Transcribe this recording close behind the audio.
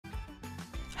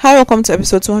Hi, welcome to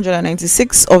episode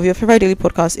 296 of your favorite daily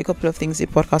podcast, A Couple of Things, a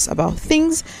podcast about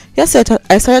things. Yesterday,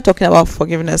 I started talking about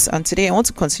forgiveness, and today I want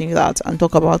to continue that and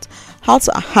talk about how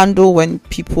to handle when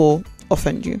people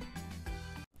offend you.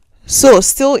 So,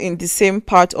 still in the same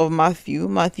part of Matthew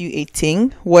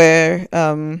 18, where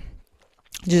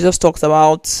Jesus talks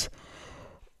about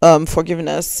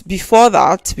forgiveness. Before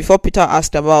that, before Peter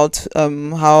asked about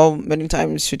how many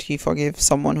times should he forgive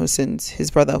someone who sins, his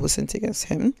brother who sins against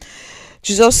him,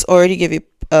 Jesus already gave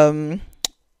a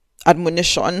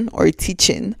admonition or a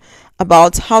teaching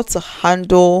about how to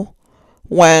handle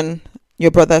when your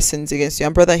brother sins against you.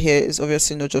 And brother here is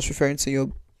obviously not just referring to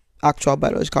your actual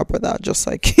biological brother, just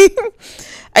like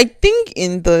I think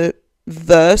in the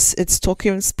verse it's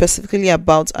talking specifically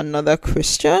about another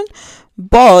Christian,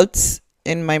 but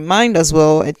in my mind as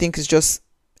well, I think it's just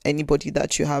anybody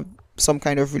that you have some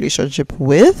kind of relationship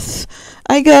with,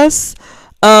 I guess.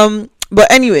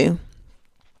 But anyway,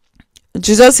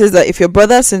 Jesus says that if your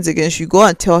brother sins against you, go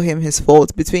and tell him his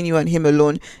fault between you and him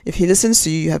alone. If he listens to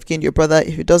you, you have gained your brother.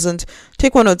 If he doesn't,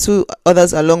 take one or two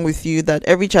others along with you, that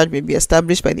every charge may be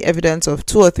established by the evidence of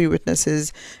 2 or 3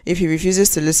 witnesses. If he refuses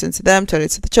to listen to them, tell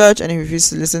it to the church. And if he refuses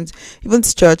to listen even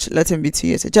to church, let him be to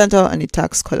you as a Gentile and a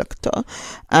tax collector.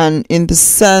 And in the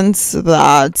sense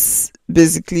that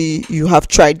basically you have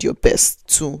tried your best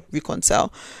to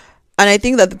reconcile. And I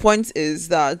think that the point is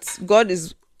that God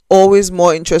is always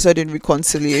more interested in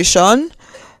reconciliation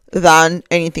than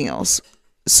anything else.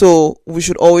 So we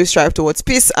should always strive towards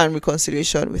peace and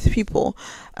reconciliation with people.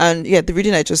 And yeah, the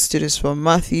reading I just did is from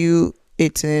Matthew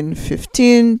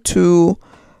 18:15 to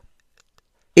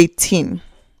 18.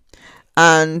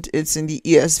 And it's in the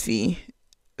ESV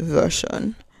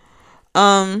version.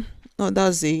 No,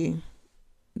 that's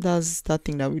that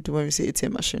thing that we do when we say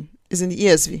ATM machine. It's in the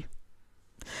ESV.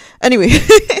 Anyway,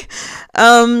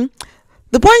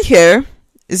 the point here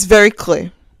is very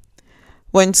clear.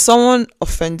 When someone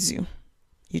offends you,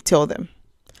 you tell them.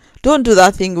 Don't do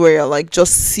that thing where you're like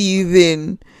just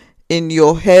seething in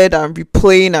your head and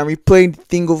replaying the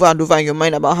thing over and over in your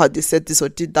mind about how they said this or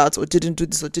did that or didn't do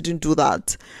this or didn't do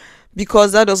that.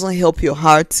 Because that doesn't help your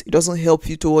heart. It doesn't help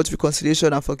you towards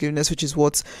reconciliation and forgiveness, which is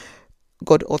what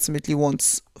God ultimately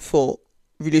wants for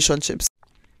relationships.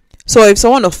 So if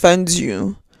someone offends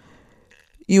you,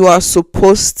 you are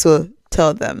supposed to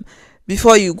tell them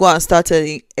before you go and start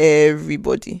telling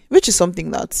everybody, which is something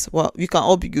that, well, we can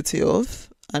all be guilty of,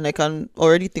 and I can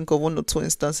already think of 1 or 2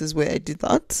 instances where I did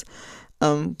that,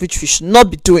 which we should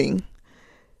not be doing.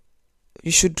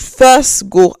 You should first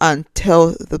go and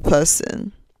tell the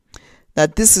person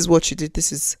that this is what you did,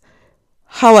 this is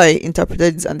how I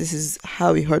interpreted it, and this is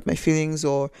how it hurt my feelings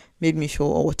or made me feel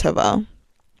or whatever.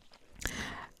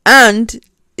 And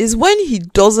is when he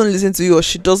doesn't listen to you or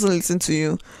she doesn't listen to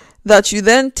you, that you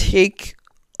then take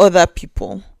other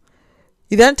people.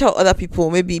 You then tell other people,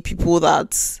 maybe people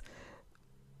that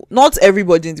not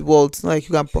everybody in the world, like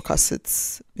you can broadcast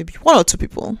it, maybe 1 or 2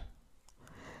 people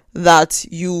that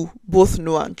you both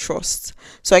know and trust.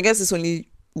 So I guess it's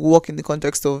only work in the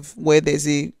context of where there's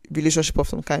a relationship of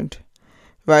some kind,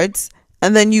 right?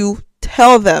 And then you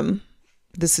tell them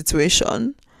the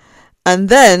situation, and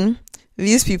then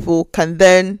these people can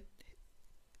then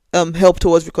help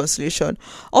towards reconciliation.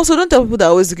 Also, don't tell people that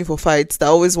are always looking for fights, that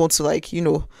always want to, like,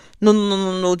 no,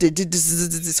 they did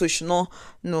this, so you should not.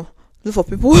 No, look for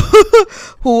people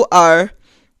who are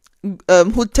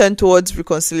who tend towards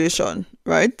reconciliation,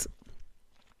 right?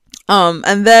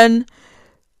 And then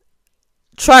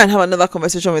try and have another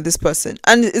conversation with this person.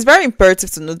 And it's very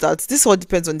imperative to know that this all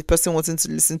depends on the person wanting to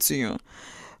listen to you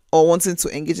or wanting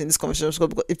to engage in this conversation.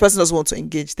 Because if the person doesn't want to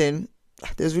engage, then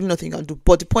there's really nothing you can do.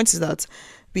 But the point is that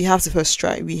we have to first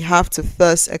try. We have to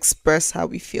first express how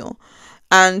we feel.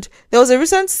 And there was a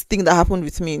recent thing that happened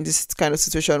with me in this kind of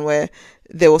situation where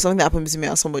there was something that happened between me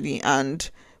and somebody, and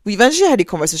we eventually had a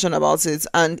conversation about it,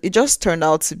 and it just turned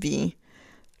out to be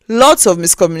lots of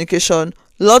miscommunication,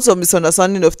 lots of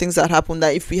misunderstanding of things that happened,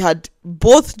 that if we had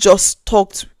both just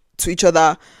talked to each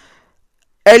other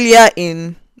earlier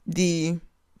in the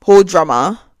whole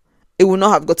drama, it would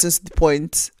not have gotten to the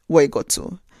point where it got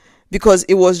to, because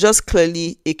it was just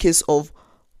clearly a case of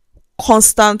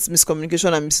constant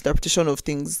miscommunication and misinterpretation of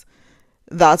things,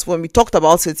 that when we talked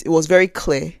about it, it was very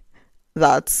clear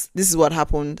that this is what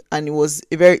happened, and it was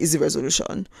a very easy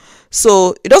resolution.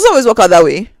 So it doesn't always work out that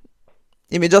way.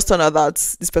 It may just turn out that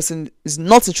this person is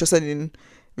not interested in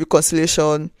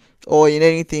reconciliation or in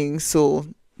anything. So,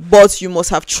 but you must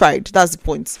have tried. That's the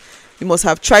point. You must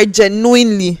have tried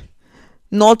genuinely,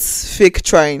 not fake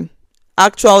trying.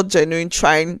 Actual genuine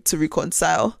trying to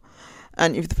reconcile.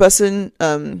 And if the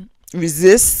person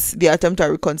resist the attempt at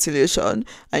reconciliation,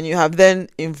 and you have then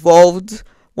involved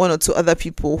one or two other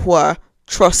people who are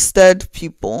trusted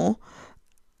people,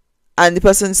 and the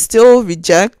person still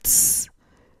rejects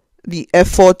the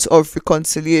effort of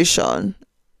reconciliation,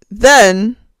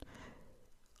 then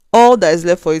all that is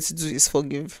left for you to do is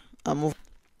forgive and move,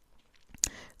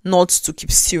 not to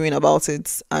keep stewing about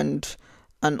it and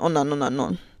on and on and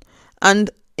on.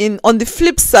 And on the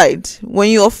flip side, when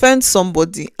you offend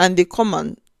somebody and they come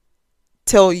and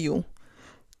tell you,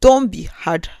 don't be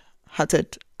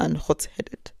hard-hearted and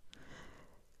hot-headed.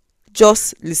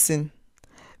 Just listen,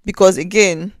 because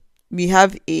again, we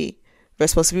have a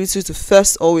responsibility to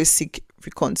first always seek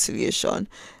reconciliation.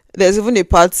 There's even a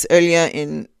part earlier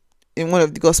in one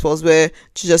of the Gospels where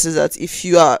Jesus says that if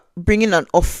you are bringing an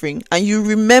offering and you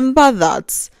remember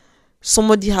that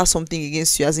somebody has something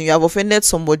against you, as in you have offended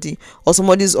somebody or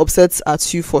somebody is upset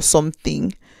at you for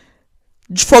something,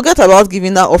 forget about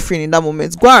giving that offering in that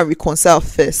moment. Go and reconcile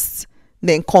first,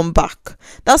 then come back.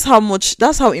 That's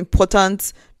how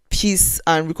important peace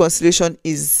and reconciliation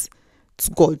is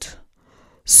to God.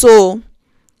 So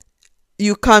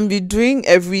you can be doing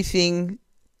everything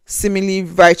seemingly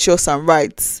righteous and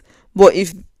right, but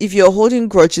if you're holding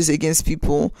grudges against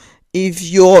people, if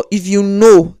you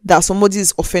know that somebody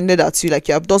is offended at you, like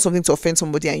you have done something to offend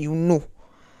somebody and you know,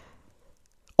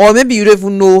 or maybe you don't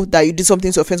even know that you did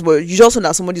something to offend, but you just know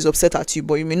that somebody is upset at you,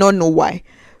 but you may not know why,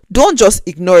 don't just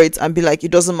ignore it and be like,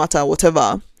 it doesn't matter,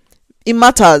 whatever. It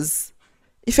matters.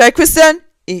 If you're a Christian,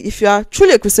 if you are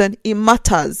truly a Christian, it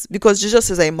matters, because Jesus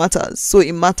says that it matters, so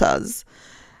it matters.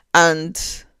 And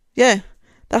yeah,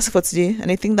 that's it for today,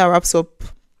 and I think that wraps up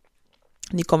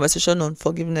the conversation on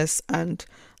forgiveness and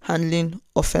handling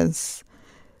offense.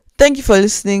 Thank you for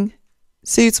listening.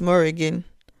 See you tomorrow again.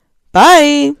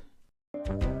 Bye.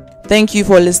 Thank you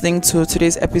for listening to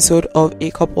today's episode of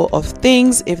A Couple of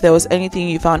Things. If there was anything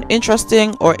you found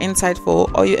interesting or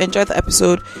insightful, or you enjoyed the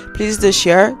episode, please do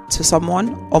share to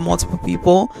someone or multiple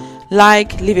people.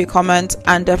 Like, leave a comment,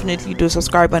 and definitely do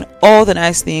subscribe and all the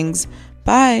nice things.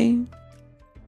 Bye.